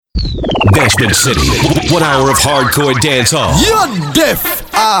Bashment City. 1 hour of hardcore dance hall. You're deaf.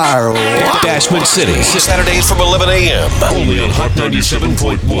 Bashment City. Saturdays from 11 a.m. Only on Hot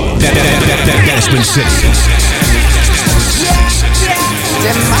 97.1. Bashment City.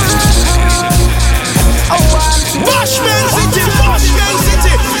 Bashment City. Bashment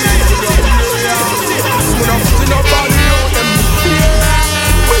City.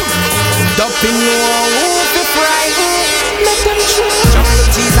 Dumping no wolf if right. Let them choose.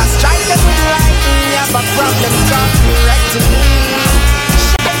 Jesus strike them with lightning. You have a problem, talk direct to me.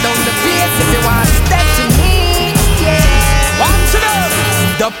 Shut down the place if you want to step to me. Yeah. Want to know?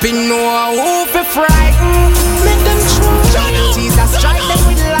 Dumping no wolf if right. Let them choose. Jesus strike them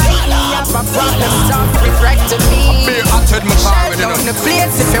with lightning. You have a problem, talk direct to me. Shut down the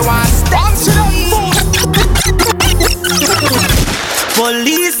place if you want to step to me.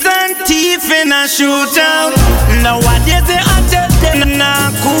 Police and thief in a shootout. Nowadays they attack them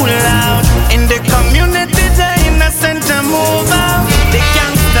not cool out. In the community the innocent to move out. They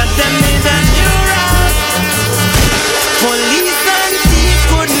can't stop them in a new route. Police and thief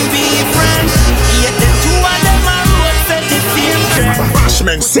couldn't be friends. Yet the two of them are roads at the same trend.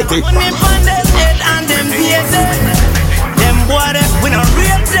 Bashment City. Money on them head and them bearded. Them boy we not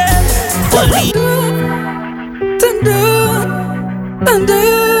real dead. Police and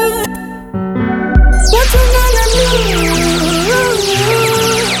what you gonna do?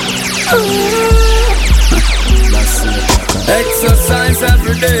 Exercise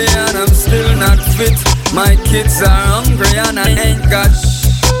every day and I'm still not fit. My kids are hungry and I ain't got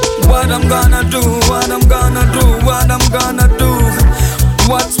what I'm gonna do, what I'm gonna do, what I'm gonna do.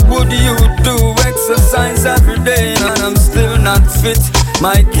 What would you do? Exercise every day and I'm still not fit.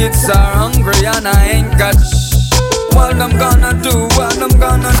 My kids are hungry and I ain't got what I'm gonna do, what I'm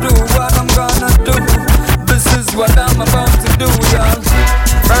gonna do, what I'm gonna do. This is what I'm about to do, y'all.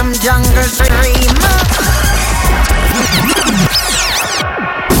 From jungle to Rima.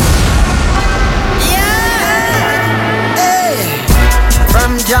 Yeah. Hey.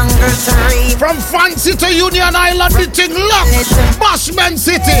 From jungle to Rima. From Fancy to Union Island, the thing locked. Bashment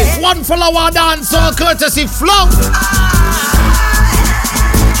City. One follower dancer, courtesy Flow.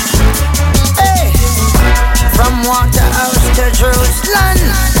 From Waterhouse to Jerusalem,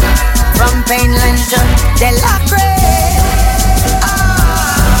 from Painland to Delacre.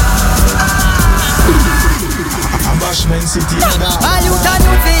 Bashment City. And you can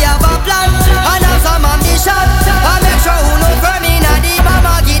do fi have a plan and have some ambition. And make sure you know firm in a deep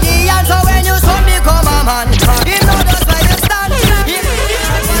Mama Gideon. So when you son become a man, you know that's why you stand.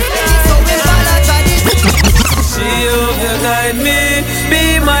 So we follow tradition. See you guide me,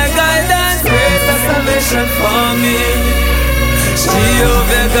 be my guidance. Salvation for me. See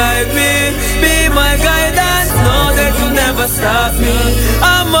over guide me, be my guidance. Know that you'll never stop me.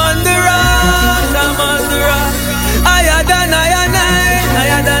 I'm on the rock, I'm on the rock. Higher than I and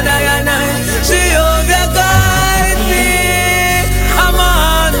higher than I and I. See over guide me. I'm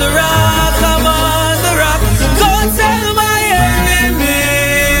on the rock, I'm on the rock. Go tell my enemy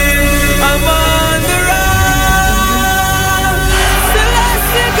I'm on the rock.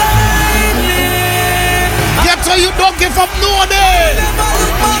 Celeste guide me. So you don't give up no day.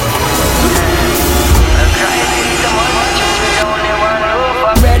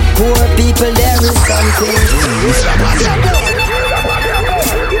 Red poor people, there is something.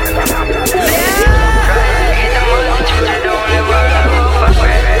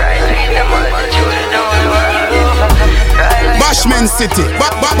 Bashment City.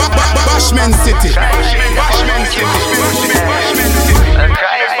 Bashment City. Bashment City.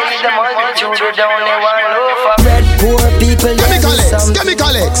 Red poor people, there is something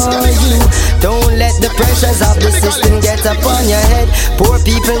for you. Don't let the pressures of the system get upon your head. Poor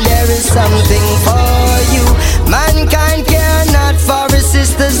people, there is something for you. Mankind care not for his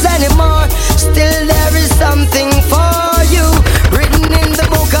sisters anymore. Still there is something for you. Written in the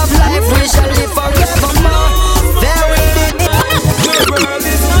book of life, we shall live forevermore. There will be.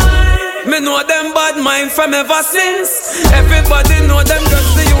 Me know them bad mind from ever since. Everybody know them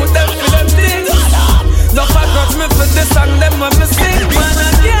just the youth, them for them things. No forgot me for the song, them when me sing. Man,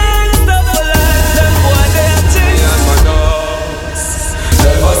 I can't stop the life, them boy they are ching. Me and my dogs,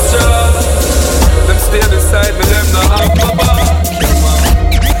 them a struggle. Them stay beside me, them not have my back.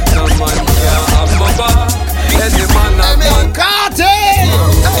 No man can't have my back. Any man have man.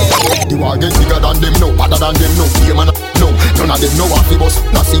 The war get bigger than them now, better than them now. Yeah man, no, none of them know what we bust.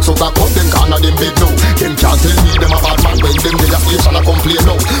 Not 6 o'clock up, them can't them bed now. Them can't tell me them a bad man when them they a station a complain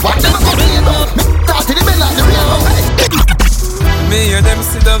now. What them a complain now? Me start to the bed like the rain now. Me hear them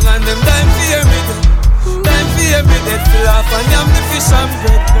sit down and them time fear me dead. Time fear me dead, fill off and yam the fish and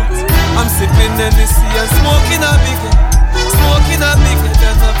bread. I'm sipping Hennessy and smoking a big head. Smoking a big head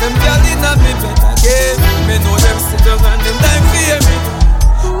and have them gyal in a me bed again. Me know them sit down and them time for hear me.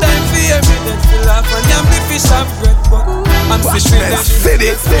 Time for hear me dead feel laugh and yam the fish and bread. But I'm sipping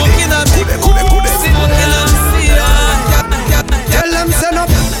Hennessy, smoking a big head. Smoking a big head. Tell them send up,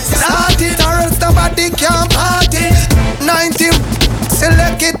 start it or else nobody can party. 90,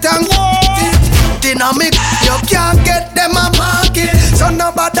 select it and it. Dynamic, you can't get them a market. So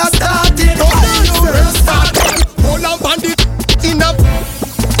nobody start it, no you start it. Hold on bandit, in a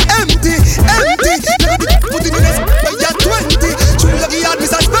empty. Put it in a year 20. True lucky hard me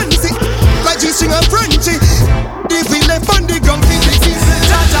suspense. Like G-string and Frenchy. They feel left on the ground.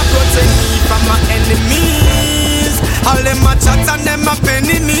 Jaja protect me from my enemies. All them a chat and them a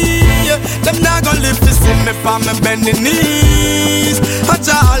penny me. Them not gon' live to see me for me bending knees.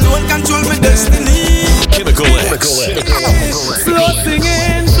 Jaja alone control my destiny. Chemical X. Slow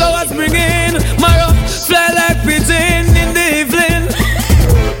singing, flowers bringing. Mara fly like pigeon in the evening.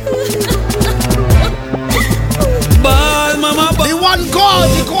 Ball mama, the one call,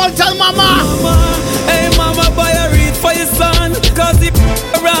 tell mama. Hey mama, boy I read for your son. Cause he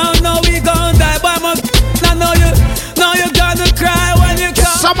around now we gon' die. Boy my now you gonna cry when you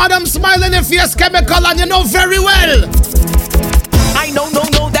come. Some of them smile in your face, Chemical, and you know very well. I know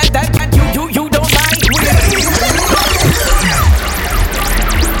that you don't like me.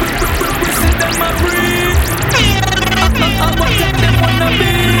 See them a breathe. I'm gonna take them wanna be.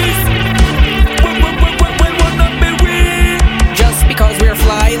 Just because we're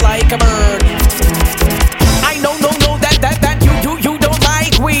fly like a bird. I know that you don't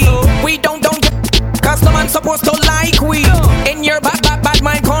like we. We don't cause no man's supposed to like we. In your bad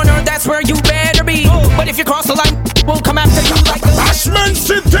mind corner, that's where you better be. But if you cross the line, we'll come after you like a Bashment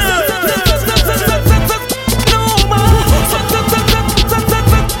City.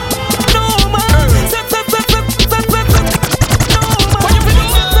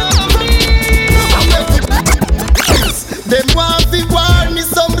 Them want to warn me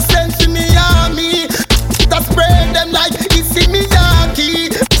some sense to me army. That spread them like Issey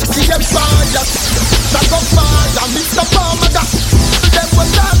Miyake. See them fire, that go fire, Mr. Palmer. Them was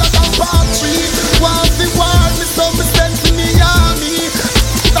harder than palm tree. Want to warn me some sense to me army.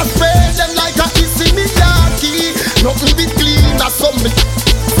 That spread them like a Issey Miyake. Nothing be clean as some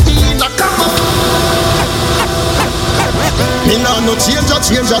clean a come on. Me nah no change,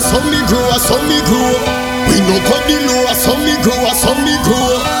 some me grow. We no come the low, some me grow.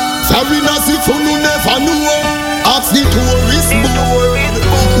 Foreigners if you never know. Ask the tourist board.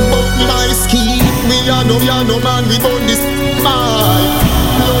 But my scheme, we are no man, we born this mind.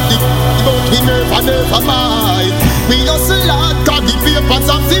 Bloody, but we never mind. We hustle hard, got the papers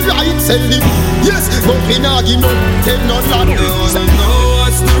of the right selling. Yes, but we not give no, tell no that. No,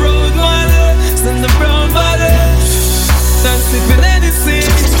 what's the road, man? Send the brown body. That's it, been anything.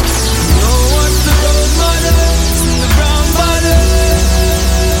 No, what's the road, man? Send the brown body.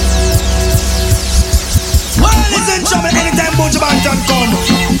 Ladies and gentlemen, anytime Bujaman can come.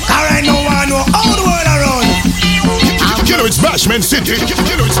 Alright, no one know how the world around. You know it's Bashment City.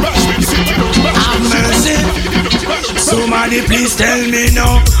 Have mercy. Somebody please tell me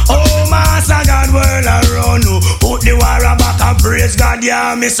now. Oh, Master God, world around. Put the war back and praise God,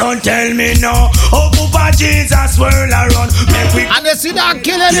 yeah, me son, tell me now. Oh, Papa Jesus, world around. Make we. And you see that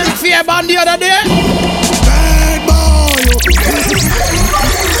killing in fear band the other day? Bad boy.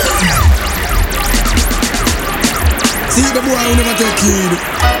 See the boy who never take heed.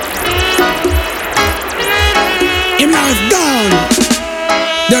 Him life down.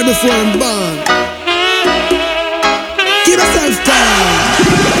 There before him born. Keep yourself down.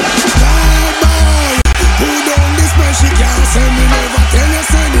 Bad boy. Who done this man? She can't send me. Never tell you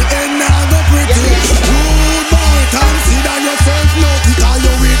send the end now go pretty. Rude boy, consider yourself lucky. Cause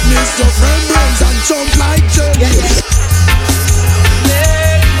you witness your friend brains and jump like jelly.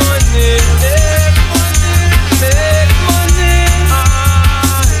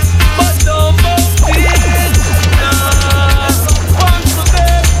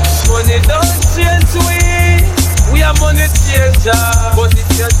 Money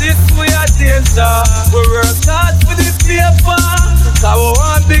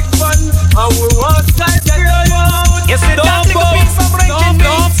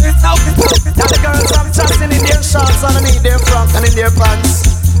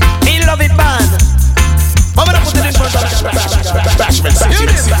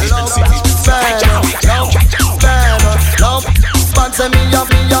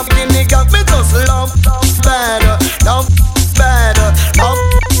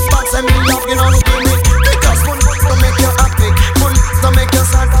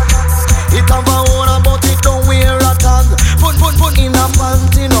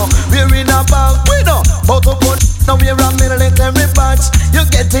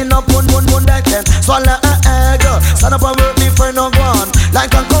swallow a egg. Stand up and work me for no one.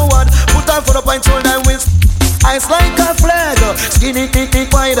 Like a coward, put on for the point shoulder with eyes like a flag. Skinny, thick,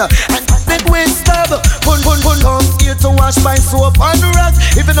 wider, and thick with stab. Come here to wash my soap on the rag.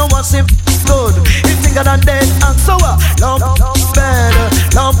 If you don't wash him good, it's bigger than dead and sour. Lump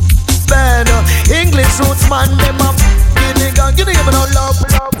bed, English roots man, them up. Give me no love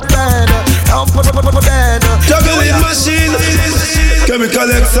bed. Bed. Juggling machine,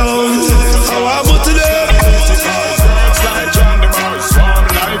 Chemical X sound. How about today?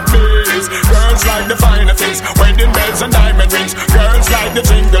 Girls like the finer things, wedding bells and diamond rings. Girls like the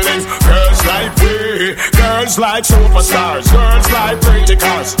jingling, girls like we. Girls like superstars, girls like pretty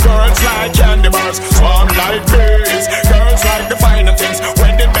cars. Girls like candy bars, swarm like bees. Girls like the finer things,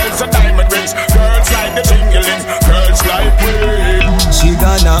 wedding bells and diamond rings. Girls like the jingling, girls like we. She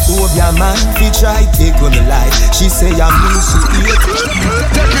gonna hold your man, he try take on the life. She say I'm me, she eat.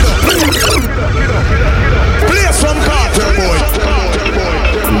 Play some Carter boy.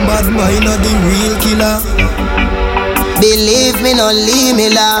 Bad mind are the real killer. Believe me, no leave me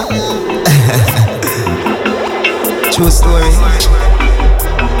la. True story.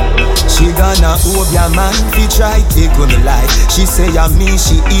 She gonna hold your man, he try take on the life. She say I'm me,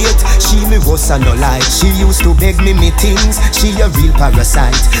 she eat. She me was a no lie. She used to beg me things. She a real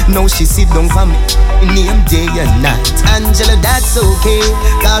parasite. Now she sit down for me, name day and night. Angela, that's okay.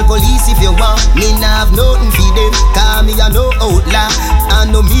 Call police if you want. Me nah have nothing for them. Call me a no outlaw. I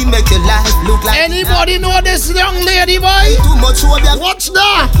know me make your life look like. Anybody know this young lady, boy? Too much over there. Watch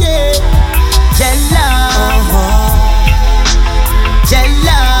that. Yeah. Jella.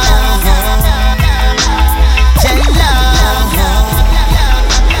 Jella.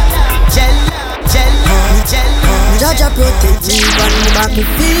 Jaja protect me and make me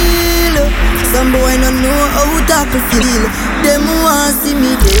feel. Some boy no know how to feel. Them want see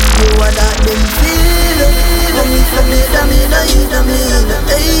me dead, you what that them feel. Let me forget them in a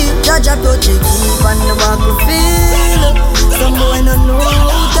hey, Jaja protect me and make me feel. Some boy no know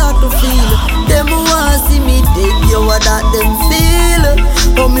how to feel. Them want see me dead, you what that them feel.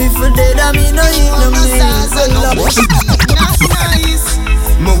 But me forget them in a nice.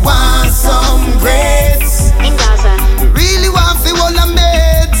 Me want some grapes. In Gaza. Really want fi all the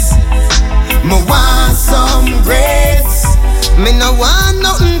meds. Me want some grapes. Me no want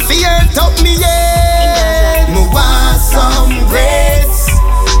nothing fear top me yet. Me want some grapes.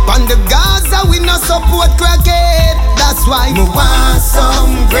 On the Gaza we no support crackhead. That's why me want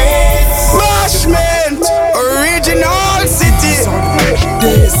some grapes. Bashment, original city.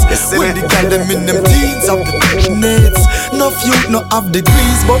 This when the girl them in them teens of the nets. No youth no have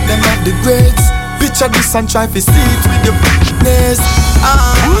degrees, but them have the grades. Picture this and try to see it with your ness.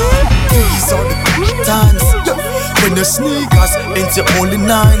 These are the times when your sneakers ain't your only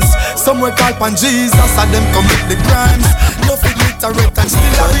nines. Somewhere called pan Jesus and them commit the crimes. Nothing literate and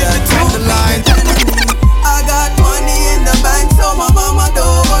still I read between the lines. I got money in the bank, so my mama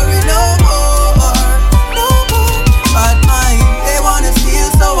don't worry no more. No more. But mine, they wanna steal,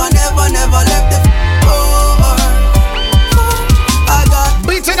 so I never left the floor. I got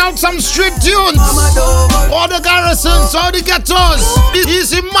beating out some street tunes. All the garrisons, all the ghettos.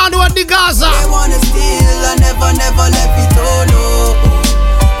 Easy man with the Gaza. They wanna steal, I never left it. Oh no,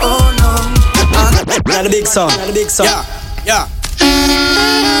 oh no. Not a big song. Yeah.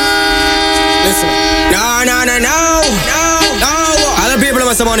 Listen. No. All the people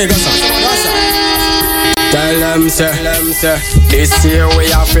have some money, go Tell them, sir, this year we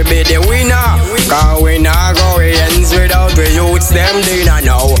have to be the winner. Cause we not go ends without the youths, them they not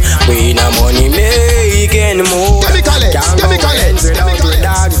know. We no money making move. Can't go ends without the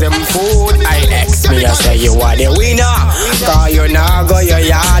dogs, them food. I ex me, I say you are the winner. Cause you not go your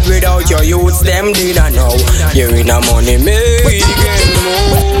yard without your youths, them they not know. You in a money making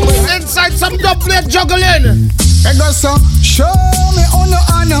move. Inside some double juggling. Pegaso, show me honor.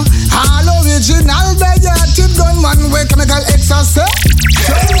 All original, they tip gun one way Chemical X say.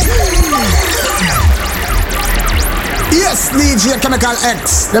 Yes, DJ Chemical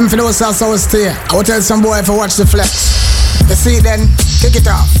X. Them for us also stay. I will tell some boy if I watch the flex. You see then, kick it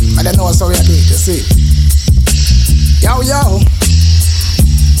off. I don't know what's how we do it, you see. Yo.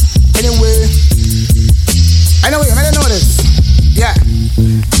 Anyway, I don't know this. Yeah.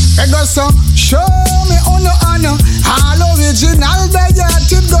 Pegaso, show me honor. All original, they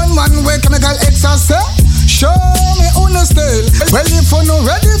tip gun one way Chemical X say. Show me honor still. Well, if you no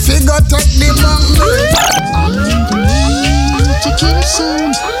ready, figure take the bank. To kill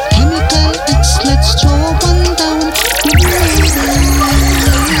soon, Chemical X, let's throw one down.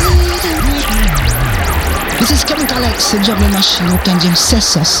 This is Chemical X. say juggling machine, you can Jim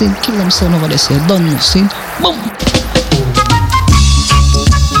Sessa, sin, kill them son over there, say, done no sin. Boom!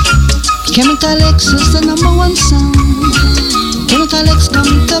 Chemical X is the number one song. Chemical X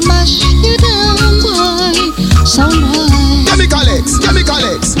come to mash you down, boy. Sound boy. Chemical X, Chemical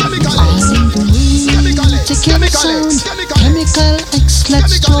X, Chemical X. Chemical X, Chemical X, Chemical X,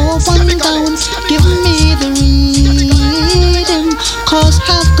 let's throw one down. Give me the rhythm, cause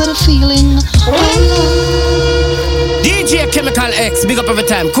I've got a feeling. DJ Chemical X, big up every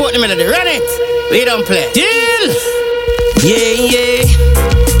time. Quote the melody, run it. We don't play. Deal. Yeah, yeah.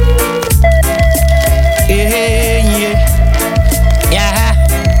 Yeah.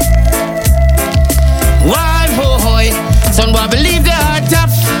 Why, boy? Some boy believe they are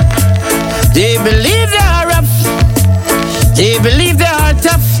tough. They believe they are rough. They believe they are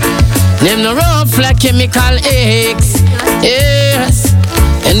tough. Them no rough like Chemical X. Yes.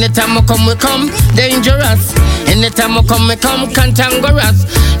 Anytime we come dangerous. Anytime we come cantankerous.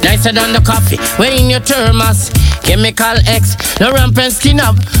 Nicer than the coffee when in your thermos. Chemical X, no ramp and skin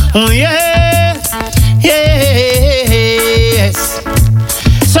up. Oh yeah, yes.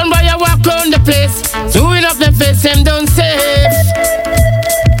 Somebody walk around the place, doing up the face, them don't safe.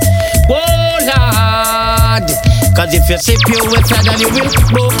 Oh Lord, cause if you sip you wet then you will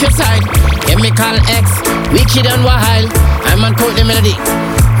broke your side. Chemical X, wicked and wild. I'm on quote the melody.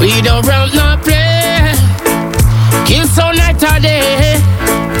 We don't ramp no play. Kill so night or day.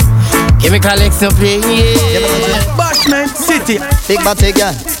 Chemical X no play, yeah. Bashman City. Big body girl,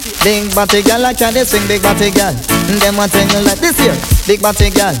 like they swing. Big body girl, them want thing like this here. Big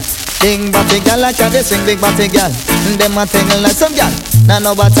body girl, like they swing. Big body girl, them want thing like some girl. Nah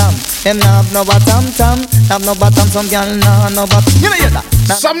no bottom, them nah have no bottom, have no bottom. Some girl nah no bottom. You know hear that?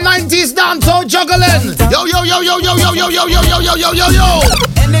 Some 90s dancehall juggling. Yo.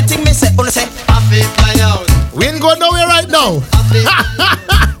 Anything me say, wanna say, I feel fly out. We ain't going nowhere right now.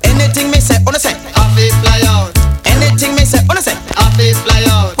 Anything me say, wanna say, I feel fly out. Anything me say, wanna say, I feel fly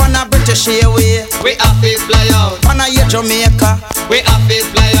out. Wanna British Airways, we I feel fly out. Wanna Jamaica, we I feel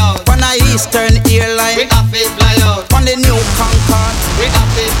fly out. Wanna Eastern Airline, we I feel fly out. Wanna New Concorde, we I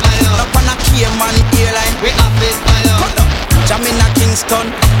feel fly out. Wanna Cayman Airline, we I feel fly out. Jamina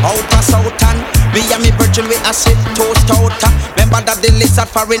Kingston, out of Southern. We and me Virgin, we a sit toast out. Remember that the lizard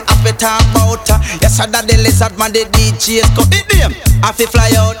foreign up it about. Yes, I that the lizard man the DJs go in them. I feel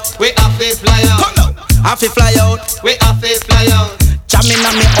fly out, we I feel fly out. Come on, I feel fly out, we I feel fly out.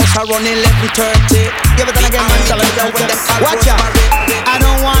 Jamina me house around 11:30. Give it again, man. Watch out. I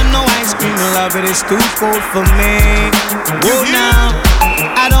don't want no ice cream, love it is too cold for me. Go now.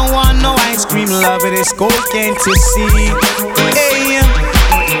 I don't want no ice cream, love it is cold, can't you see? Hey,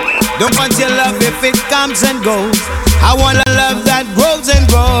 don't want your love if it comes and goes. I want a love that grows and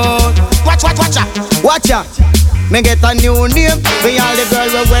grows. Watch out. Me get a new name. We all the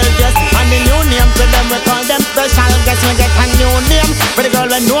girls were well dressed. And the new name for them we call them special guests. Me get a new name for the girl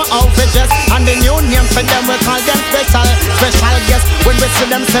we know how to dress. And the new name for them we call them special guests. When we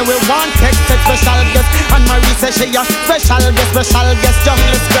see them say we want text special guests. And Marie says she a special guest,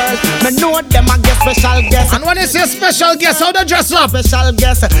 junglist girl. Me know them a get special guests. And when you say special guests, how they dress up? Special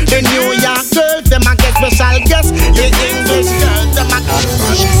guests. The New York girls, them a get special guests. The English girls, them a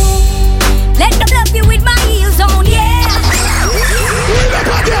let them love you with my heels on, yeah. Let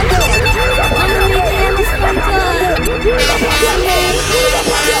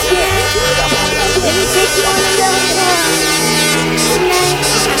me take you on a love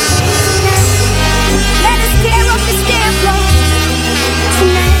let us tear up the stair floor.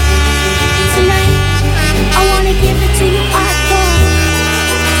 Tonight, I wanna give it to you hardcore.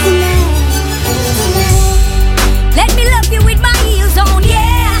 Tonight, let me love you with my heels on,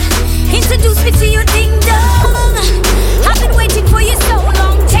 yeah. Introduce me to your ding dong. I've been waiting for you so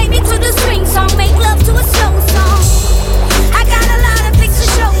long. Take me to the swing song, make love to a slow song. I got a lot of things to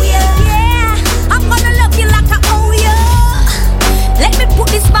show you. Yeah, I'm gonna love you like I owe you. Let me put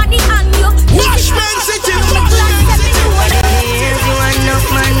this body on you. Bashman City. Years you want enough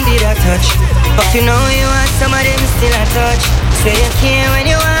man did a touch, but you know you want some of them still a touch. Say you care when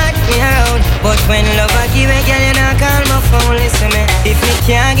you want me around, but when love I give a girl you not call my phone. Listen me, if me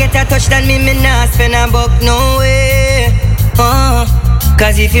can't get a touch then me not spend a buck no way.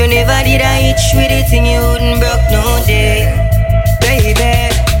 Cause if you never did a itch with it thing you wouldn't broke no day. Baby,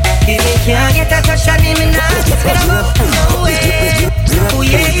 if me can't get a touch then me not spend a buck no way. Oh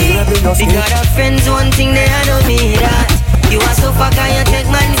yeah, because of friends one thing they don't me that. You are so fuck and you take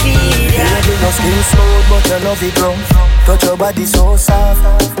man feed ya. Baby, your skin smooth but your love it rough. Touch your body so soft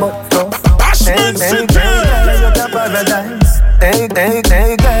but tough. Hey, hey, girl, you can paradise. Hey,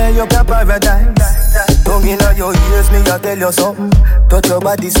 girl, you can paradise. Tongue inna your ears, me a tell you something. Touch your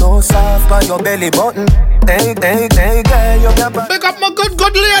body so soft on your belly button. Hey, hey, hey, girl, you got back. Pick up my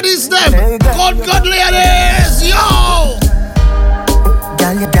good ladies, them. Good ladies, yo.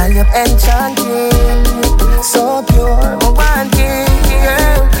 Girl, you enchanting, so pure, wanting.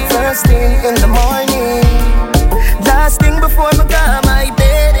 First thing in the morning, last thing before I go my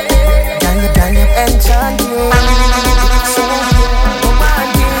bed. Girl, you enchanting, so pure,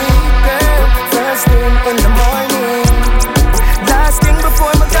 wanting. First thing in the morning, last thing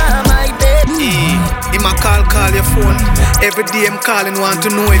before I go my bed. Him a call your phone. Every day I'm calling, want to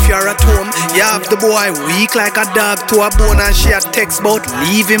know if you're at home. You have the boy weak like a dog to a bone, and she a text about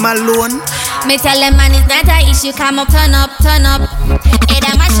leave him alone. Me tell him man it's not a issue, come up, turn up. Hey,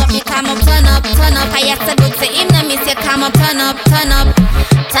 that mash up, you come up, turn up. I have to go to him, now me say come up, turn up. Turn up,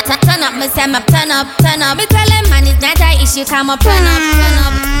 me say me turn up. Me tell him man it's not a issue, come up, turn up.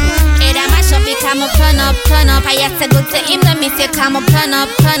 Hey, that mash up, you come up, turn up. I have to go to him, now me say come up, turn up.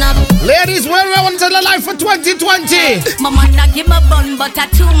 Ladies, where we want to the life for 2020? My man not give me bun, but a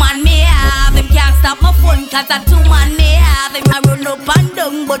 2-man me have. Him can't stop my phone, cause a 2-man me have. Him a run up and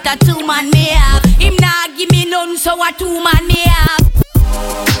down, but a 2-man me have. Him not give me none, so a 2-man me have.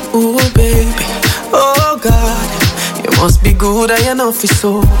 Ooh baby, oh God, you must be good, I know feel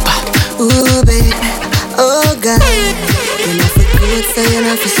so bad. Ooh baby, oh God, you know feel good, so you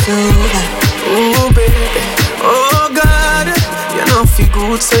know feel so bad. Ooh baby, oh God, you know feel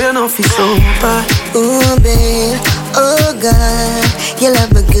good, so you know feel so bad. Ooh baby, oh God, you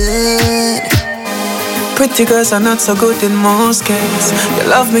love me good. Pretty girls are not so good in most cases. You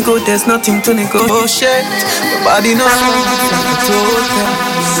love me good, there's nothing to negotiate. Your body knows like a total.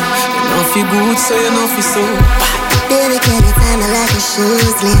 You know feel good, so you know feel so bad. Baby, can you tie me like a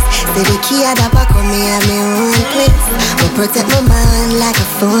shoes list? Say the key at the back of me and me own place. But protect my mind like a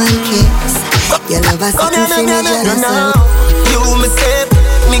phone kiss. Your love has something for me jealous of. You me say,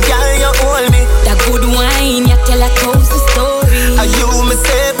 me girl, you hold me. That good wine, you tell a cozy story. You me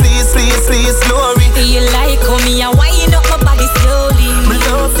say, please, glory. You like how me a wine up my body slowly. Me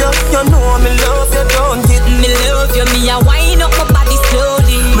love you, you know me love you, don't it? Me love you, me a wine up my body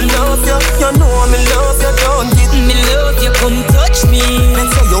slowly. Me love you, you know me love you, don't it? Me love you, come touch me.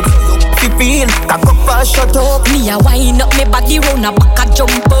 Let's say you feel, cock up and shut up. Me a wine up me body round a back a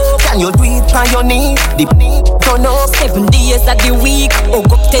jump up. Can you do it on your knee? The knee turn up. 7 days of the week,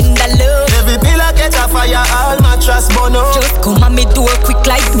 hug up tender love. Every pillar catch a fire, all mattress burn up. Just come and me do it quick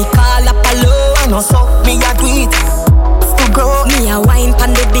like me call up a love. I know so, me a do it to grow. Me a wine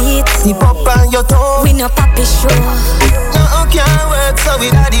pan the beat. Zip up on your toe. We no papi show. No can't work so we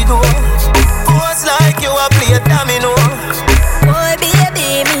daddy do. Pose like you a play domino. Boy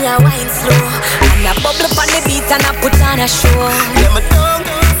baby, me a wine slow. And a bubble pan the beat and I put on a show. Yeah, me don't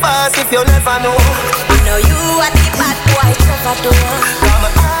go fast if you never know. I know you are the bad boy cover door. I'm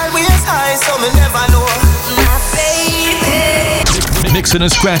always high so me never know. My baby. Mixing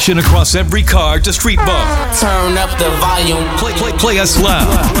and scratching across every car to street bar. Turn up the volume. Play us loud.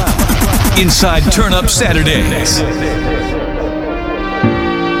 Inside Turn Up Saturdays.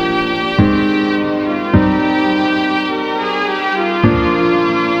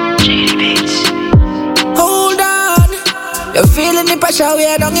 Hold on, you're feeling the pressure. We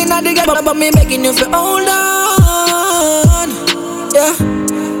are down in the game, but me making you feel hold on. Yeah.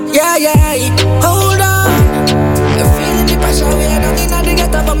 Hold on, you're feeling the pressure. We are down in the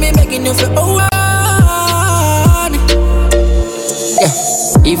ghetto, but me making you feel hold on.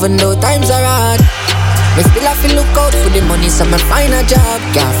 Yeah. Even though times are hard, me still have to look out for the money, so me find a job.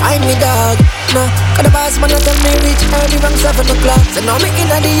 Can't find me dog. No, cause the boss man tell me reach early around 7 o'clock. So now me in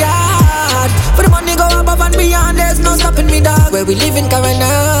the yard. For the money go above and beyond, there's no stopping me dog. Where we live in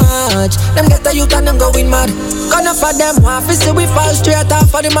Carnage, them get the youth and them going mad. Gonna for them want to see we fall straight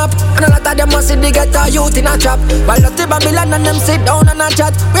off of the map. And a lot of them must see they get the youth in a trap. While the Babylon and them sit down and a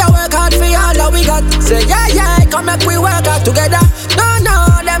chat. We a work hard for all that we got. Say yeah, come make we work hard together.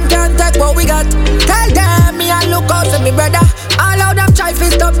 No, them can't take what we got. Tell them me and look out for me brother. All of them try to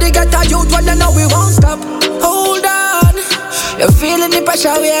stop they get the youth when they know we won't stop. Hold on, you're feeling the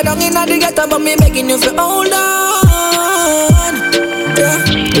pressure. We are down in the ghetto, but me making you feel hold on. Yeah.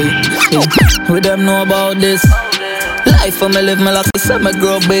 We them know about this. Life for me live my life, so me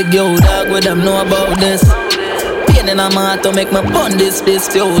grow big, yo dog. We them know about this. Pain in my heart to make me pun this,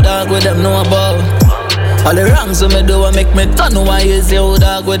 yo dog. We them know about. All the wrongs me do I make me turn why is yo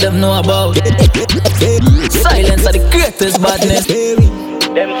dog. We them know about. Silence are the greatest badness.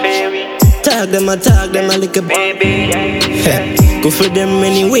 Them fairy. Tag them a little baby. Go for them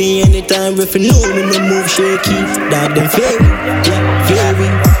anyway, anytime if you know me no move shaky. Dog them fairy.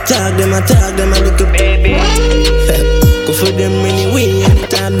 Tag them a little baby. Go But for them anyway,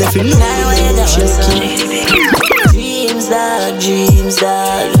 anytime they feel low, shaky. Dreams, dog,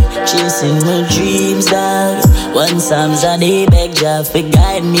 chasing my dreams, dog. One Psalms a day, beg Jah to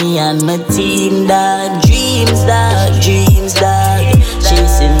guide me and my team, dog. Dreams, dog,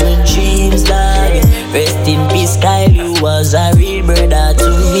 chasing my dreams, dog. Rest in peace, Kyle, you was a real brother to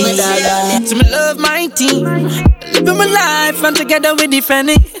me, dog. So me love my team, living my life and together we defend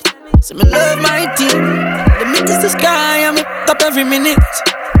it. So me love my team, the meat is the sky and me up every minute.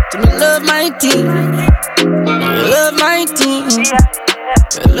 So me love my team, love my team,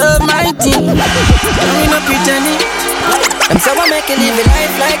 love my team. And we not pretending. I'm so I make you live a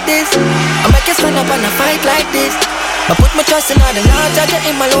life like this. I make you stand up and a fight like this. I put my trust in all the Lord, judge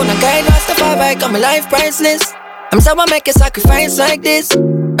him alone and guide us to far right, got my life priceless. I'm so I make you sacrifice like this.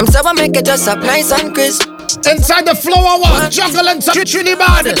 I'm so I make you just up nice and crisp. Inside the floor, one jungle and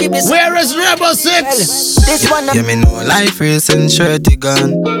Trinidad. Where is Rebel 6? This one, yeah, me know life race and shirty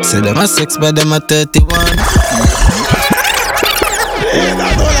gun. Say them a 6, but them a 31.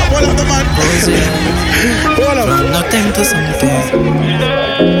 From nothing to something.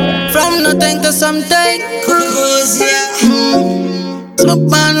 From nothing to something. So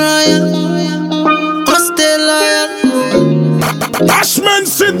man royal, I'm still loyal. Ashman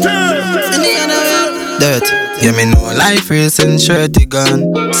City. Dirt. Yeah, me know life race and shirty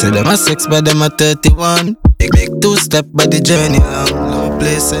gun. Say them a 6, but them a 31. Big 2-step, but the journey long. Low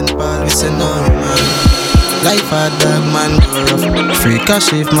place and Paul, we say no man. Life hard dog man, go rough. Free cash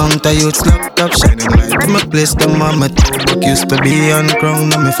if mount a youth laptop. Shining light to my place, the mama two used to be on crown,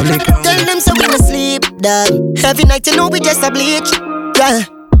 now me fully crown. Tell them so we no sleep, dog. Every night you know we just a bleach. Yeah,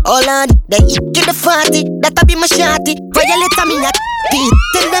 all on they get the 40, that'll be my shawty. Violate me not beat.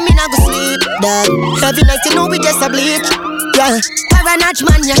 Tell them me not go sleep, dog. Every night you know we just a bleach. Yeah, Paranach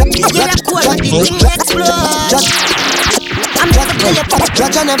man, yeah, a cool, the thing explode. I'm just a player,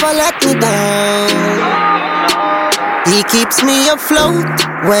 Jaja never let me down. He keeps me afloat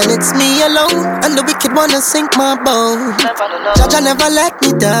when it's me alone, and the wicked wanna sink my boat. Jaja never let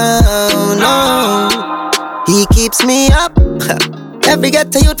me down, no. He keeps me up. Every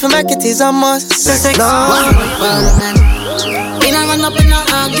get to youth for make it is a must. No. We don't run up in an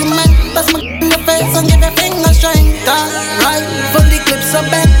argument. Pass my in the face and give a finger strength. Right, from the clips of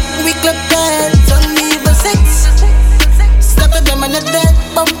bed, we clip heads on the evil 6. Step at them in the dead,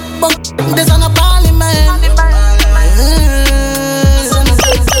 bump, bump. There's on a parliament.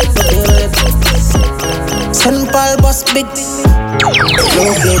 St. Paul bus big.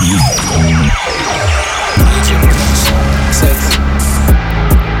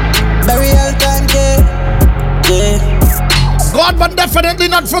 Burial time, yeah. God, but definitely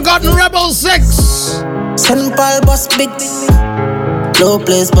not forgotten. Rebel 6. St. Paul bus big. Low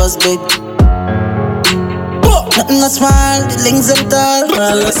place bus big. Nothing not small, the links and tall.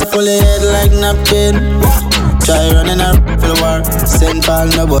 Let's pull your head like napkin. Try running up for the war. St. Paul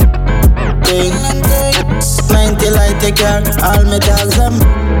no but 90 light take care. All my dogs them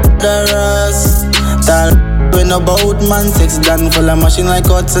the rust. Tall we no bout man 6 done full of machine like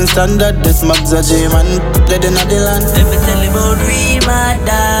cuts and standard. This mob's a J-man dead in the land. Let me tell you about real mad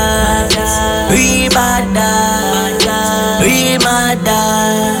dogs. Real bad dogs. Real mad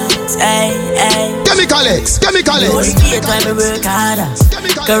dogs. Hey, hey. Chemical X. No state why me work harder.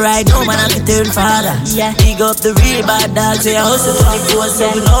 Cause right now man I'm a turn father. Yeah, dig up the real bad dogs. Say I hustle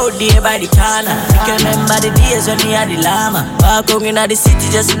 24/7 out there by the corner. You can remember the days when we had the llama. Walk out in the city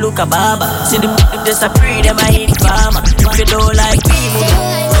just to look a barber. See the just a pre them I hit the farmer. If you don't like me,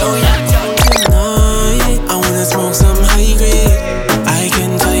 tonight I wanna smoke some high grade. I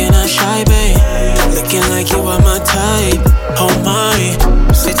can tell you're not shy, babe. Looking like you are my type. Oh my,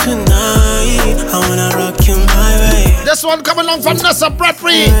 say tonight I wanna rock you my way. This one coming along from Nessa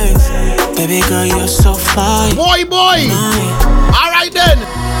Prepri. Baby girl, you're so fly. Boy. Alright then.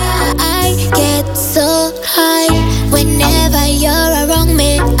 I get so high whenever you're around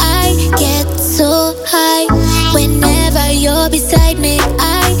me. I get so high whenever you're beside me.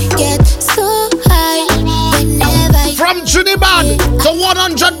 I get so high whenever. From Trinidad to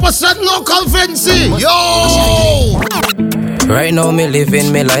 100% local Vincy. Yo! Right now me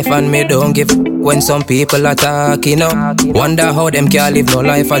living my life and me don't give when some people attack, you know. Wonder how them can't live no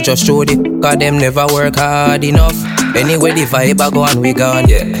life, I just showed it. Cause them never work hard enough. Anyway the vibe I go and we gone,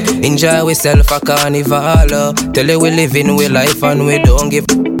 yeah. Enjoy we self a carnival. Tell you we living we life and we don't give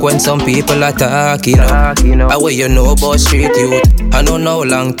when some people attack, you know. How you know about street youth? I know no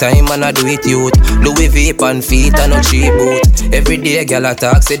long time and I do it youth. Louis V on feet and no cheap boot. Every day girl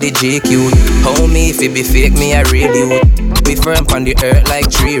attack say the G cute. Homie, if it be fake, me I really would. Be firm on the earth like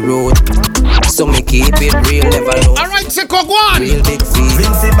tree root. So me keep it real, never know. Alright, Seko, go on. Real big feet.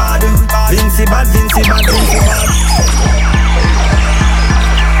 Vincy bad, Vincy bad, Vincy bad, Vincy bad.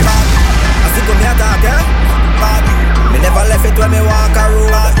 I see come here talk, eh? Bad. Me never left it when me walk a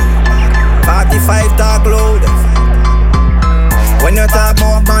road. 45 talk loud. When you talk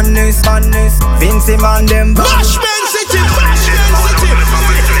about madness, Vincy man them bad. Bashman City, Bashman City.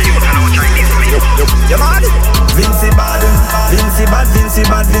 You mad? Vincy bad, Vincy bad, Vincy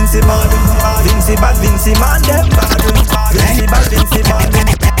bad, Vincy bad, Vincy bad, Vincy man them bad. Vincy bad, Vincy bad.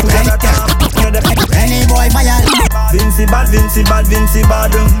 Any boy fire. Vincy bad, Vincy bad, Vincy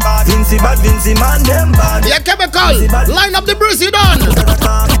bad, Vincy bad, Vincy man them bad. Yeah, Chemical, line up the breezy done.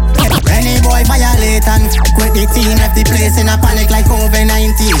 Any boy violate and with the team, left the place in a panic like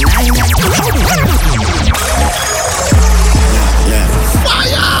COVID-19.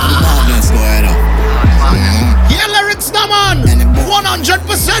 Fire! Yeah, lyrics, no man.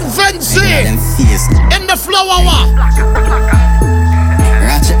 100% Vincy in the flow hour.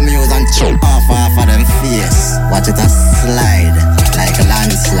 Ratchet music and chop off of them face. Watch it a slide like a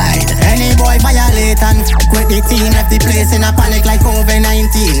landslide. Any boy violate and with the team, left the place in a panic like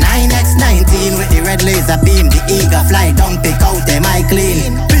COVID-19. 9x19 with the red laser beam, the eagle fly down, pick out them eye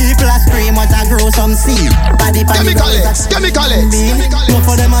clean. People a scream what a grow some seed. Body panic Chemical X. Look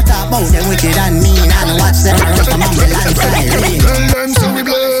for them a talk about them wicked and mean, and watch them run from ambulance siren. Tell them so we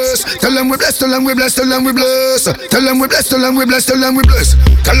bless. Tell them we bless. Tell them we bless. Tell them we bless. Tell them we bless. Tell them we bless. Tell them we bless.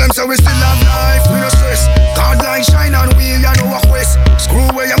 Tell them so we still have life. We no stress. God light shine on we. You know what quest. Screw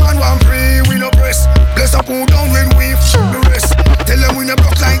where your man want free. We no press. Bless up who down when we the rest. Tell them we no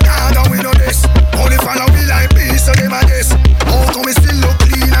broke like God and we no this. Only follow we like peace so them a this. How come we still look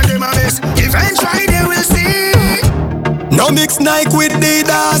clean and them a mess? Eventually they will see. No mix Nike with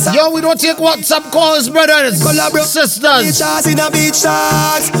Adidas. Yo, we don't take WhatsApp calls, brothers, sisters. Just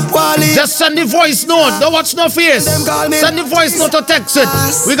send the voice note. Don't watch no face. Send the voice note or text it.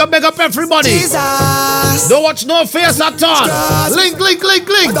 We can beg up everybody. Don't watch no face at all. Link.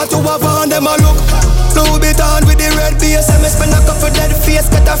 That you have on them a look. Blue bit on with the red base. I spend a couple dead face.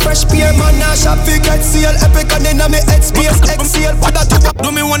 Get a fresh pair, man. Now shop fi get seal. Epic and then me head space. Exhale. What that you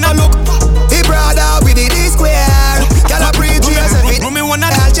do me wanna look. He brother with the D square. Can I breathe Jesus of it? Do me wanna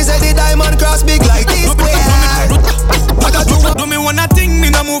she said the diamond cross big like D square. What that you do me wanna think.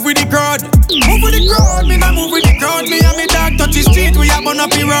 Me no move with the crowd. Move with the crowd. Me no move with the crowd. Me and me dog touch the street. We are burn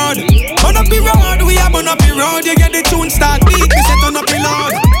up the road. Burn up the road. We are burn up the road. You get the tune start beat. Me say turn up the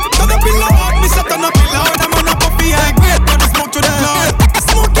load. Turn up the load. Me say turn up the loud, I'm on a puppy high grade, but the smoke to the cloud.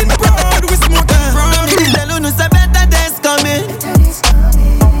 Smoking broad, we smoking broad. Tell you no say better days coming.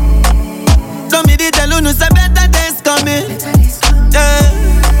 Don't me tell you no say better days coming. Yeah.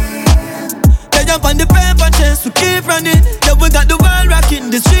 They jump on the paper chase, we keep running. Yeah, we got the world rocking,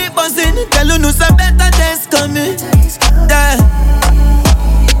 the street buzzing. Tell you no say better days coming. Yeah.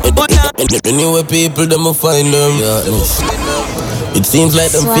 Anyway, people, them will find them. It seems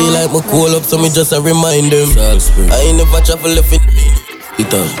like them feel like me cool up, so me just a remind them. I ain't never travel if it.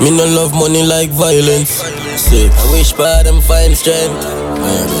 Me no love money like violence. Sick. I wish for them find strength.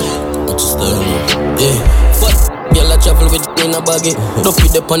 Yeah. But girl, I travel with in a baggy. Don't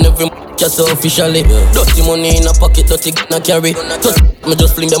feed up on every just officially. Dirty money in a pocket, dirty in a carry. Me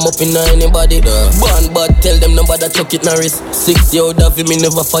just fling them up in anybody. Born bad, tell them nobody chuck it Norris. 6 year old me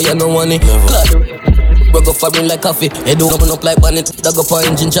never fire no money. Broke up firing like coffee. Head open up like bonnet. Dug up our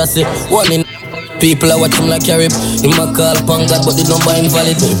engine chassis. One in people I watch him like Carib. In my call upon God, but the number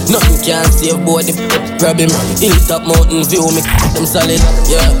invalid. Nothing can save boy, the grab him. Hilltop mountain view, me them solid.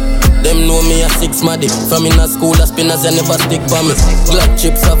 Yeah. Them know me a 6 maddy. From in a school, a spinners they never stick by me. Black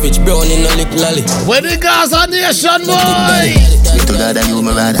chip savage, brown in a lick lolly. Where the Gaza nation, boy? Me to that and you me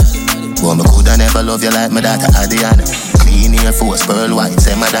rather. Boy, me coulda never love you like my daughter Adriana. Clean Air Force, pearl white,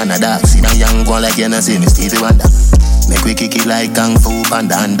 say Madonna dark. See that young one like you no see me Stevie Wonder. Make we kick it like Kung Fu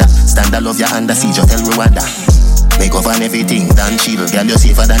Panda under. Stand I love your under, see you tell Rwanda. Make up on everything, Dan Shield. Girl, you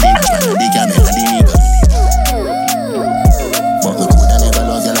safer than the Englishman and the camel and the nigga. But me coulda never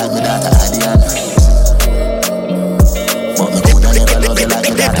love you like my daughter Adriana. But me coulda never love you like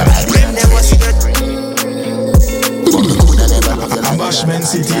my daughter Adriana. But me coulda never love you like Bashman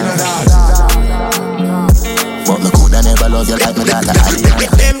City, no doubt. But me coulda never love you like my daughter Adriana.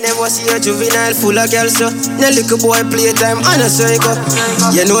 Them never see a juvenile full of girls, so no little boy playtime and a cycle.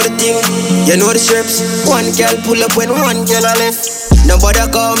 You know the thing, you know the strips. One girl pull up when one girl a left. Nobody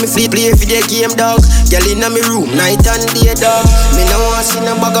call me free play for the game, dog. Girl in my room, night and day, dog. Me no want see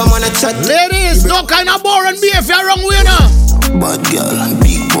no bag of man a chat. Ladies, no kind of boring beef, you're wrong way now. Bad girl,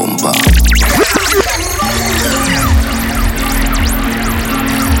 big bumper.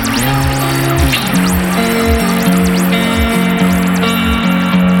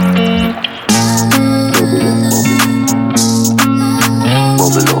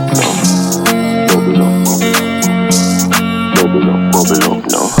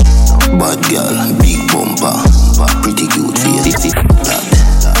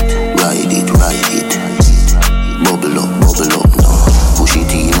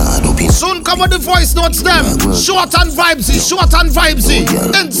 Soon come with the voice notes them. Short and vibesy, short and vibesy.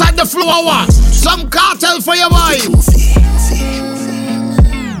 Inside the floor what? Some cartel for your vibe.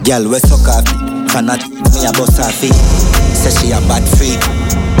 Girl, we suck off. Fanat me a bust off it. Say she a bad freak.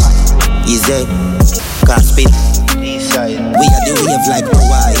 Easy, can't spit. We are the wave like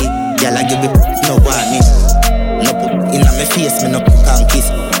Hawaii. Girl, I give it no warning. No put in my face, me no can't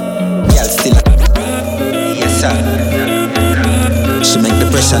kiss. Girl, still yes sir. She make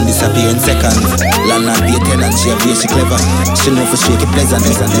depression disappear in seconds. Land and be a tenant, she a way she clever. She know for shake it pleasant.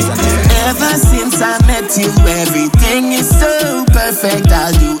 Ever since I met you, everything is so perfect.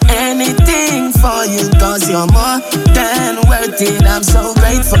 I'll do anything for you, cause you're more than worth it. I'm so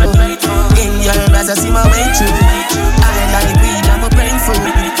grateful. In your eyes I see my way through. I like weed, I'm a brain food.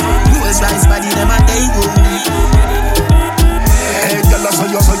 Rose rice body, them a day good. Hey girl, so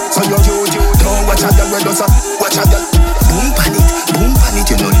you don't watch a girl where does a watch a girl. Boom pan it,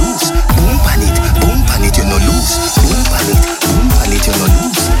 you no lose. Boom pan it, you no lose. Boom pan it, you no lose. Boom pan it, you no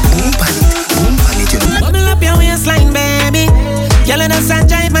lose. Bubble up your waistline, baby. Girl, and a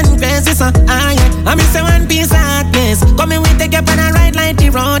jive and crazy, so I miss a one piece of hotness. Come in, we take up on a ride like the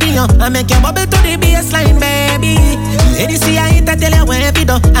rodeo. I make you bubble to the baseline, baby. Ladies see I hit, I tell you where we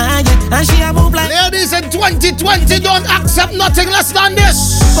do. And she a move like. Ladies in 2020 don't accept nothing less than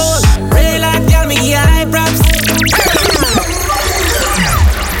this. Real like tell me high props.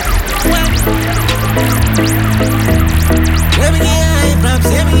 Give me high props,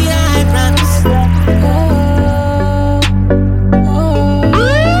 give me high props.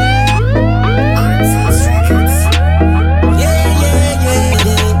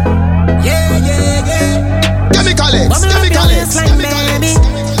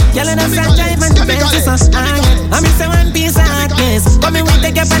 I miss a one piece of hotness. Come in, we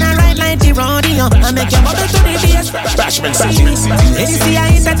take up on a ride like the rodeo. I make you bubble to the bass. Bashman City. Ladies see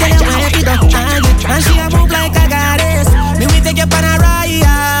I hit, I tell you where we go. And she a move like a goddess. Me we take up on a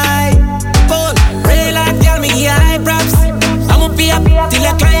ride. Cool, real like tell me high props. I'ma be up till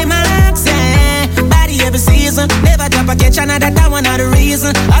the climax. Body every season. Never drop a catch another, that one not the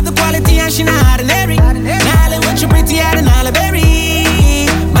reason. Of the quality and she not ordinary. Now when you pretty out and all the berry.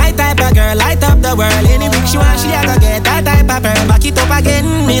 My type of girl, light up the world. Any week she want, she a go get that type of pearl. Back it up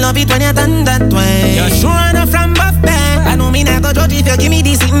again, me love it when you done that way. You're sure enough from buff band. I know me not go judge if you give me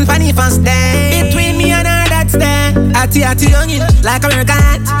this sitting funny first day. Between me and her, that's there. Atty youngin, like a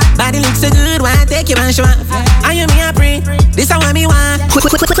cat. Body looks so good, wanna take you and show off. And you me a pray, this is what me want.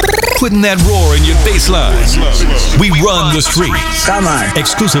 Putting that roar in your baseline. We run the streets. Come on.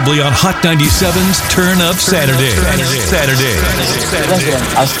 Exclusively on Hot 97's Turn Up Saturday. Residents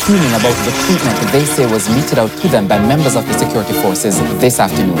are fuming about the treatment that they say was meted out to them by members of the security forces this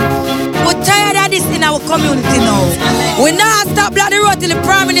afternoon. We're tired of this in our community now. We now stop bloody road till the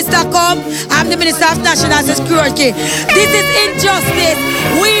Prime Minister come. I'm the Minister of National Security. This is injustice.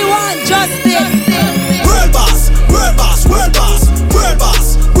 We want justice. World boss, world boss, world boss, world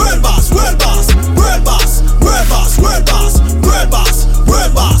boss, world boss, world boss, world boss, world boss, world boss, world boss,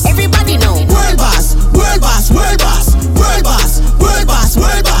 world boss. Everybody know. World boss, world boss, world boss, world boss, world boss,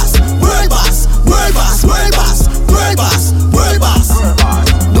 world boss, world boss, world boss, world boss, world boss, world boss.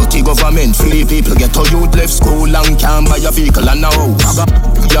 Dirty government, free people get to youth left school and can't buy a vehicle and a house.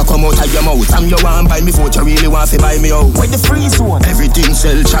 You come out of your mouth and you want buy me vote, you really want to buy me out. Where the free zone? Everything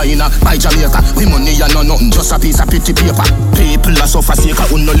sell China, buy Jamaica. We money and no nothing, just a piece of pretty paper. People are suffer sake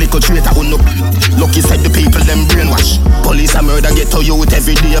of no little traitor, no. Lucky said the people them brainwash. Police a murder get to youth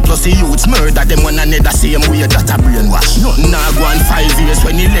every day, plus the youths murder them one another same way that a brainwash. Nothing now go on 5 years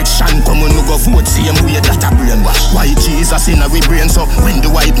when election come on, no go vote same way that a brainwash. Why Jesus in our brain so when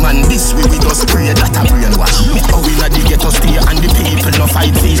the white man this way we just pray that a brainwash. How we not the ghetto stay and the people no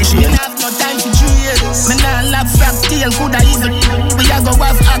fight for change. Have no time to trail. Me nah lap frack tail, coulda even. We a go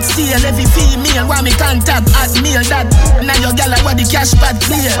have hot steel. Every female want me contact at meal that. Now your gal a want the cash pad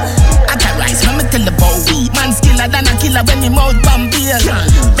clear. At a rise, me tell the Bowie. Man skiller than a killer when me mouth bomb beer.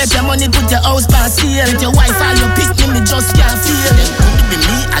 Bet your money put your house past here. With your wife or your pick me just can't feel it. Could it be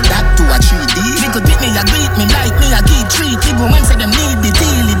me adapt to a 3D? Me could pick me a greet me like me a key treat. People when say them need the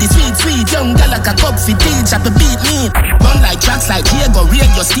deal, the sweet. Young gal like a cup fit teach up a beat me. Run like tracks like Diego,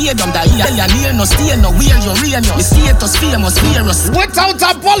 radio stadium. The ear near no stay no where you real no. The status famous virus. Without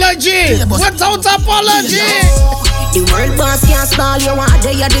apology. Without apology. The world boss can't stall you. A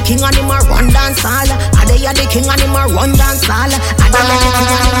day you're the king and him a run dance hall. A day you're the king and him a run dance hall. A day you're the king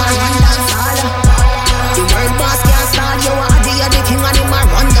and him a run dance hall. The world boss can't stall you. A day you're the king and him a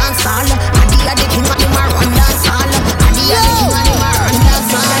run dance hall. A day you're the king and him a run dance hall. A day you're the king and him a run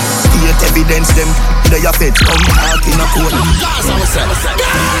dance hall. Evidence them, they are fit, come out in a court.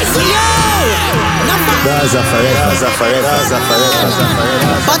 Yeah. Gaza forever.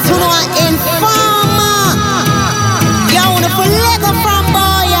 But you know an informer. You want to let go from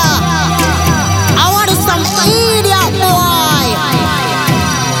boy. I want to some idiot boy.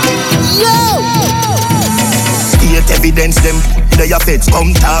 Yo. Create evidence them. They your feds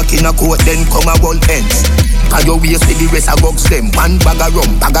come talk in a court, then come a world ends. Cause your waist with the rest of box them. One bag of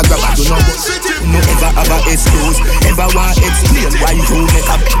rum, bag of grab. You know what? No ever have a excuse. Ever want explain why you make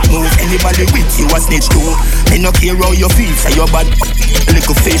a move. Anybody with you a snitch too. Me no care how you feel, say you bad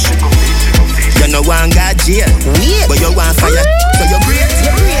little fish. You no want God jail, but you want fire, so you're great.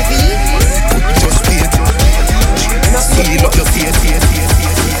 Just wait. Seal up your face.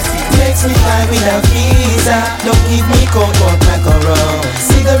 Makes me fly without visa. Don't give me coke or macaron.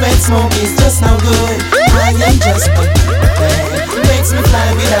 Cigarette smoke is just no good. I am just a makes me fly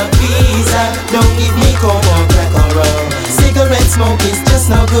without visa. Don't give me coke or macaron. Cigarette smoke is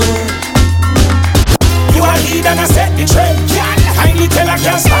just no good. You are lead and I set the trend. Kindly tell I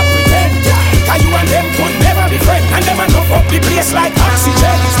can't stop pretend. Cause you and them could never be friends. And them enough up the place like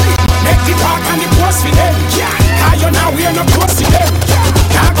oxygen. Make the park and the post for them. Cause you now we're not close to them.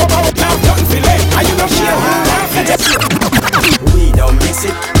 Can't go out now, nothing for them. And you don't care who can't fit it. We don't mix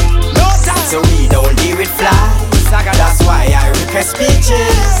it, no time. So we don't deal with flies. That's why I request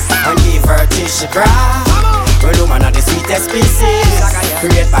speeches and give her till she cry. Well, woman are the sweetest species,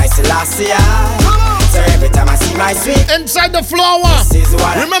 created by Selassie. So every time I see my sweet inside the flower,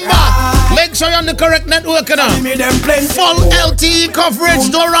 remember, make sure you're on the correct network now. Full LTE coverage,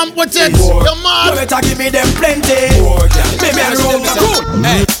 don't ramp with it. You're mad. Give me them plenty.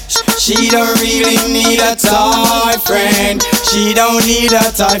 She don't really need a toy friend. She don't need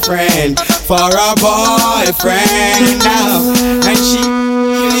a toy friend for a boyfriend now. And she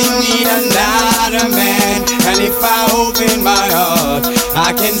really need another man. And if I open my heart,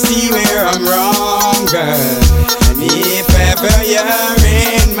 I can see where I'm wrong, girl. And if ever you're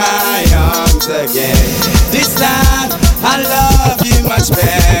in my arms again, this time I love you much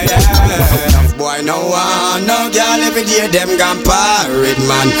better. Boy, no one, no girl, every day them gone parade,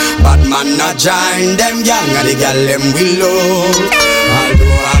 man. Bad man not join them young and the girl them will love.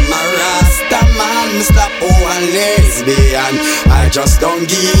 Although I'm a Rasta man, stop one lesbian. I just don't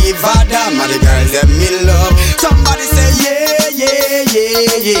give a damn and the girl them me love. Somebody say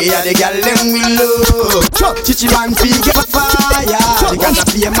yeah, the girl them will love. Chichi man feel get fire, the girl that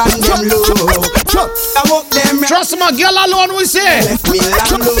play man them low. I walk them. Trust my girl alone we say.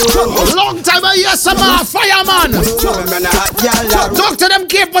 Long time I hear some fireman. Talk to them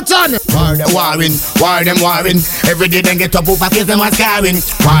Cape Button. War them warring. Every day them get up over kiss them was scarring.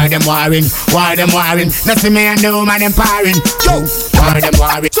 War them warring. Nothing me and no man empowering. War them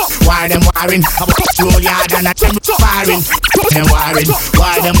warring. I'm a control yard and I them firing.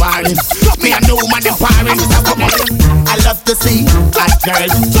 War them warring. Me and no man empowering. I love to see hot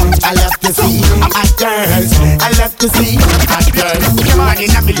girls. I love to see hot girls. I love to see hot girls. One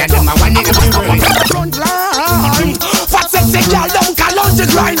in a million, them a one in a million. Front line. Fat sexy girl, don't call on the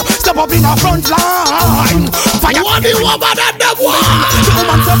grind. Step up in a front line. Fire. What do you want about that? The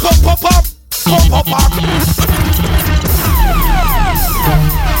woman say pop.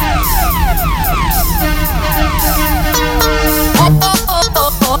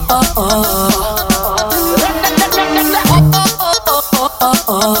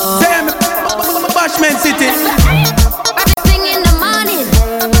 Damn, Bashman City. Sing in the morning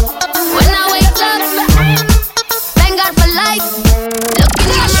when I wake up. Thank God for life.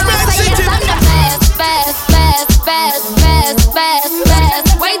 Looking at you, say yes, I'm the best.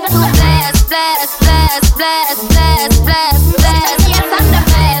 Way too blast. Yes, I'm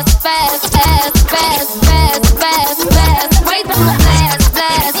the best. Way too blast.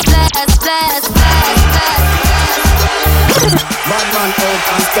 Bad man out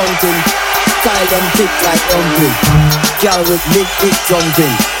and stunting. Style them thick like dumpling. Girl with big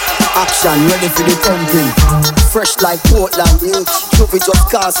jumping. Action ready for the pumping. Fresh like Portland, True just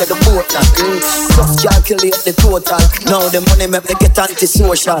cast at the Portland, Just calculate the total. Now the money make me get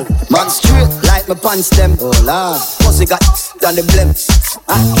antisocial. Man straight like my pants them. Oh lord, pussy got than the blem.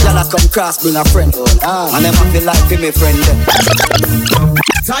 Y'all come cross bring a friend. Oh lord, and them have the life for me friend them.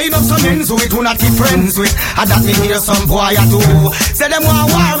 Tying up some ends who we do not be friends with. And that me hear some boy I do. Say them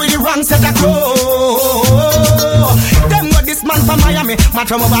want war with the wrong set of crow. Them got this man from Miami, man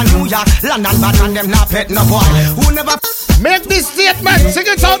from over New York, London, but and them not pet no boy. Who never make this statement, sing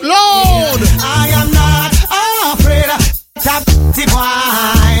it out loud. I am not afraid.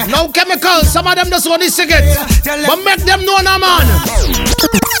 No chemicals, some of them just want to sing it. But make them know now, man.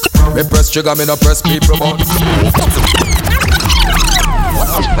 Me press trigger, me no press people, man.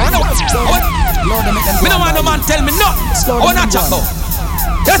 Me no no man tell me nothing. Oh, not chat now.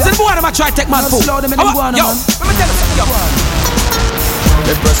 That's the boy I'm try to take my food. Yo, let me tell you something.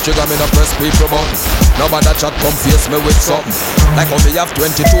 Me press trigger, me no press people button. Nobody chat come face me with something. Like how me have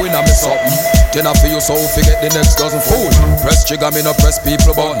 22 in a me something. Then I feel you so forget the next dozen fool. Press trigger, me no press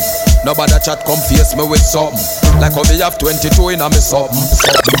people button. Nobody chat come face me with something. Like how me have 22 in a me something.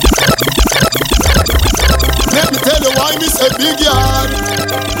 Let me tell you why me say big yard.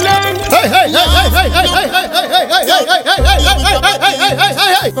 Hey, hey, hey, hey, hey, hey, hey, hey,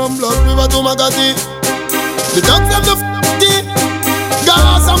 hey, hey, from Blood River to Magati. The dogs have the f***y.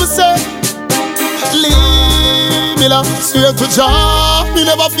 Gas I'm say. Leave me la straight to job. Me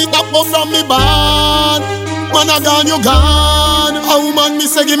never fit up from me band. Man I gone, you gone. A woman me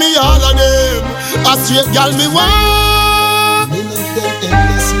say give me all of them. A straight gal me want. Me love them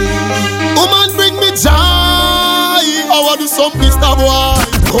endlessly. Woman bring me joy. I want to some Mr. Boy.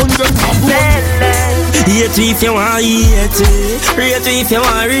 Hate me if you want hate me. Rate me if you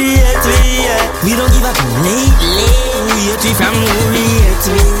want rate me, yeah. We don't give up lately. Hate me from who rate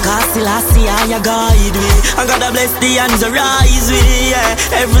me. Cause still I see how you guide me. I gotta bless the hands that rise me, yeah.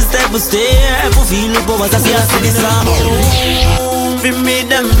 Every step we stay, every feel the power that see us in this song. We made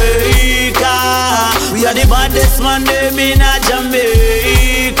America. We are the baddest man, them in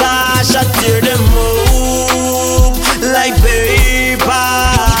Jamaica. Shut tear them move like paper.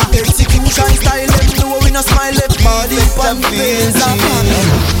 Execution style, them know we no smile, let body pan face.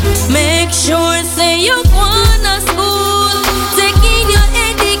 Make sure say you wanna school, taking your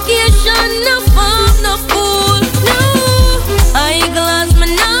education, no farm, no fool. No, eyeglass, man,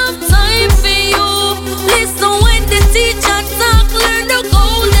 enough time for you. Listen when the teacher talk, learn the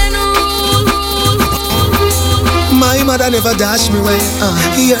golden rule. My mother never dash me away.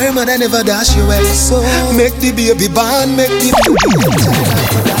 Your mother never dash you away. So make the baby born, make the baby.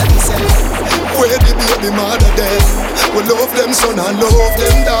 Where the baby mother them? We love them son and love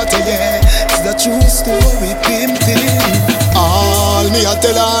them daughter, yeah. It's the true story, pimpin'. All me I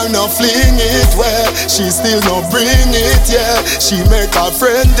tell her no fling it where she still no bring it, yeah. She make her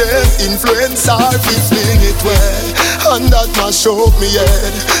friend them influence her fi fling it where. And that must show me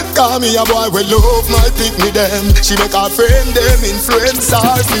head. Call me a boy we love my pick me them. She make her friend them influence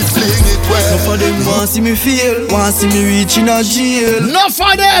her fi fling it where. Enough of them want see me fail, want see me reach in a jail. Enough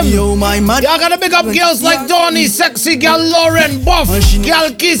of them. Yo my man, y'all gotta big up girls like Donnie, sexy girl Lauren, Buff, girl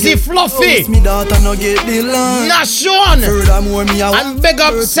Kissy, Fluffy, me daughter no get the line. Nashon, and big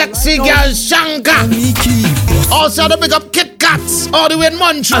up sexy girl Shanka. Also the big up Kit Kats all the way in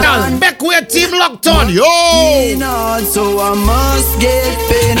Montreal. Beckway team locked on. Yo. So I must get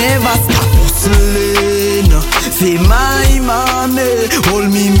paid, never stop hustling. See my mommy,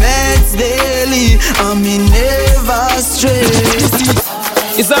 hold me meds daily, and me never stress.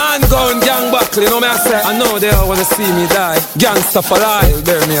 It's an ongoing gang battle, you know me I say. I know they all wanna see me die. Gangsta for life,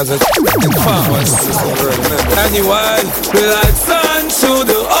 bear me as a farmer. Anyway, we like sun through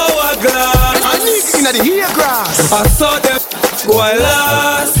the hourglass. I need in the hair grass. I saw them go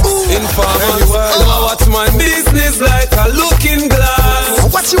last. Informer, I watch my business like a looking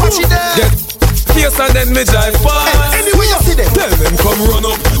glass. What you there? Get face and then me drive fast. Anyway you see them. Tell them come run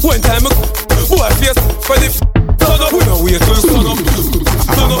up. One time boy face for the turn up. We don't wait till sun up.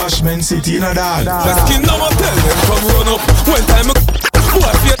 Bashman City in a dad. The skin now I tell them come run up. One time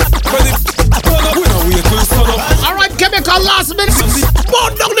boy face for the turn up. We don't wait till sun up. Alright, chemical last minute.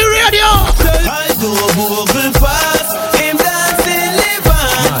 Burn down the radio. I do a bubble fast. Him dancing live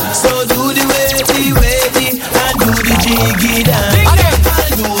on. So do the wavy and do the jiggy dance.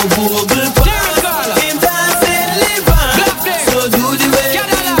 I do a bubble fast. Him dancing live on. So do the wavy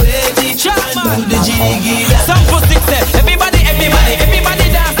and do the jiggy dance. Some for six everybody dance.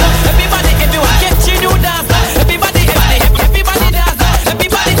 Everybody, everyone get you new dance. Everybody dance. Everybody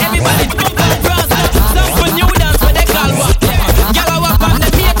some for new dance when they call what. Girl walk on the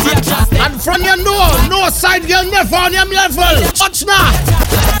beat. And from your no side girl never on your level. Watch now.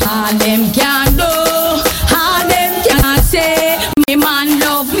 All them can do, all them can say. Me man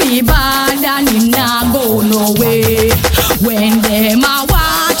love me bad and him nah go no way. When them a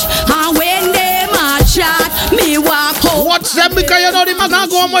watch and when them a chat, me walk out. Watch them because you know the man can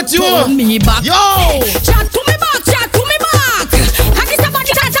go on with you. Me back. Yo. Chat to me back, chat to me back. And this about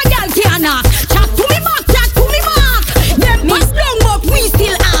the chat a girl can knock. Chat to me back, chat to me back. Them pass down but we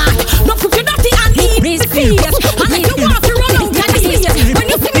still act. No put your dirty hand in his face. And let you walk to run out of the place. When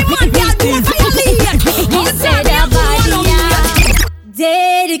you see me man, girl, don't violate. You say they're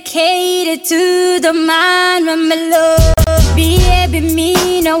dedicated to the man when me love. Baby,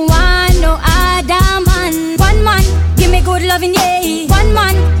 me no one, no other man. One man, give me good loving, yeah. One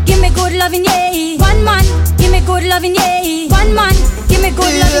man, give me good loving, yeah. One man, good loving, yeah. One man, give me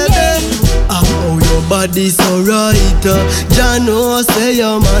good loving, yeah. Oh, your body so right. Jano say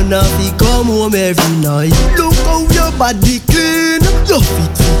your man fi come home every night. Look how your body clean. You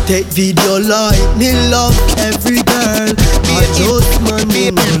fit to take video like me love every girl. I just man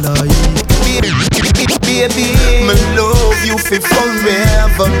like. Baby, me love you for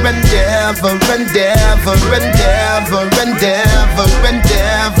forever and ever and ever and ever and ever and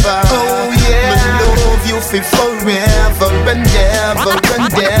ever. Oh yeah, me love you for forever and ever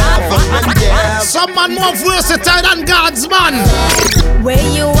and ever and ever. Some man more versatile than God's man. Where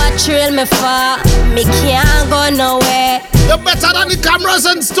you a trail me for? Me can't go nowhere. You're better than the cameras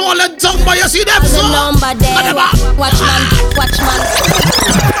and stolen tongue, but you see them so. The number there. Watch man.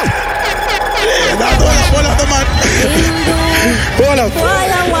 Hold up the man. Hold up. Boy,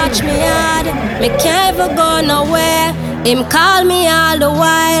 you watch me hard. Me can't ever go nowhere. Him call me all the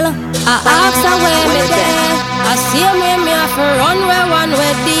while. I ask her where me there. I see me have to run where one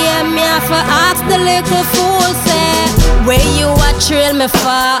way there. Me have to ask the little fool say, where you a trail me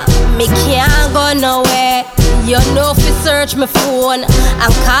for? Me can't go nowhere. You know fi search my phone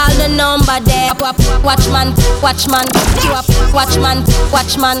and call the number there. Watchman, watchman, you up. Watchman,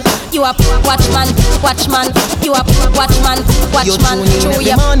 watchman, you up. Watchman, watchman, you up. Watchman, watchman, you tune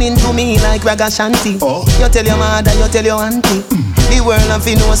in every morning to me like Raga Shanti. You tell your mother, you tell your auntie. The world of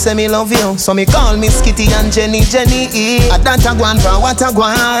you know say me love you. So me call me Skitty and Jenny. A danta guan for what a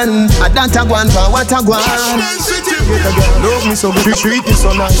guan. A danta guan for what a guan. Love me so good, treat me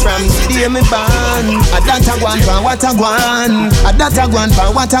so nice. From the day me born. A danta guan for what a guan. A danta guan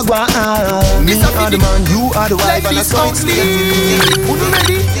for what a guan. Me are the man, you are the wife, and I saw it still. Who you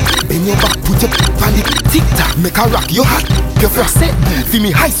ready? Bend your back, put your on the tick-tock. Make a rock your hat. Your first set, see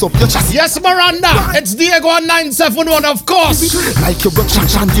me heights up your chest. Yes, Miranda, it's Diego 971, of course. Like your brother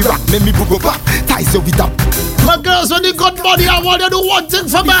Shanti rock, let me go back. Ties you with up. My girls, when you got money, I want you to do one thing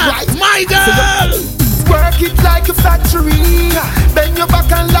for me. My girl! Work it like a factory. Bend your back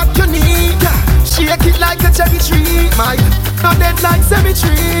and lock your knee. Shake it like a cherry tree. My not dead like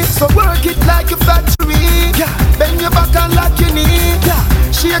cemetery. So work it like a factory. Bend your back and lock your knee.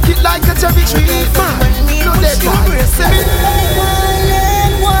 Shake it like a cherry tree. Not dead like cemetery.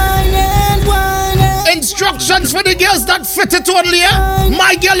 Instructions for the girls that fit it only, eh?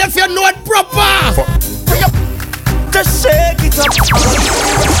 My girl, if you know it proper. Just shake it up.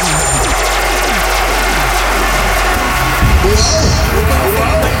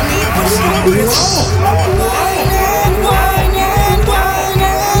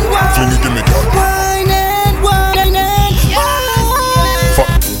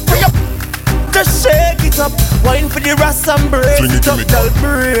 Just shake it up. Wine for the Ras and brace it up, girl.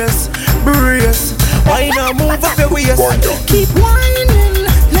 Brace. Why not move up your waist? Keep whining,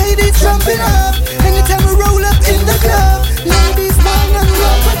 ladies jumping up. Anytime we roll up in the club, ladies wine and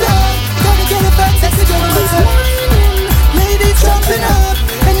rub it up. Gotta get it back, sexy girl. Keep whining, ladies jumping up.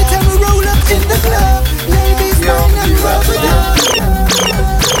 Anytime we roll up in the club, ladies wine and rub it up.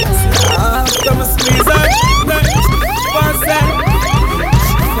 Come and squeeze her,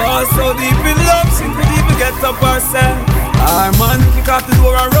 fall so deep in love, she could even get up herself. Our man kick off the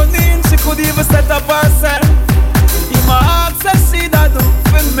door and run in, she could even set up herself. In my heart says she that do,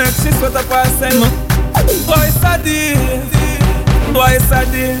 will make she sweat up herself. Twice a day,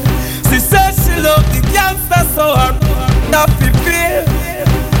 she says she love the gangster so her that fi feel.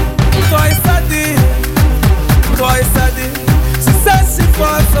 Twice a day, she says she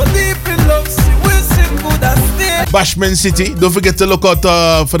falls so deep in love, she wish she could have stayed. Bashment City, don't forget to look out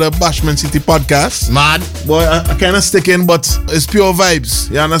for the Bashment City podcast. Mad. Boy, I kind of stick in, but it's pure vibes.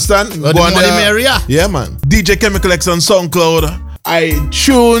 You understand? Go on the area. Yeah, man. DJ Chemical X on SoundCloud.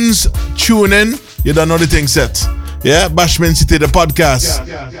 iTunes, tune in. You don't know the thing set. Yeah, Bashment City, the podcast.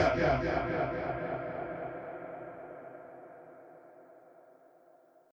 Yeah.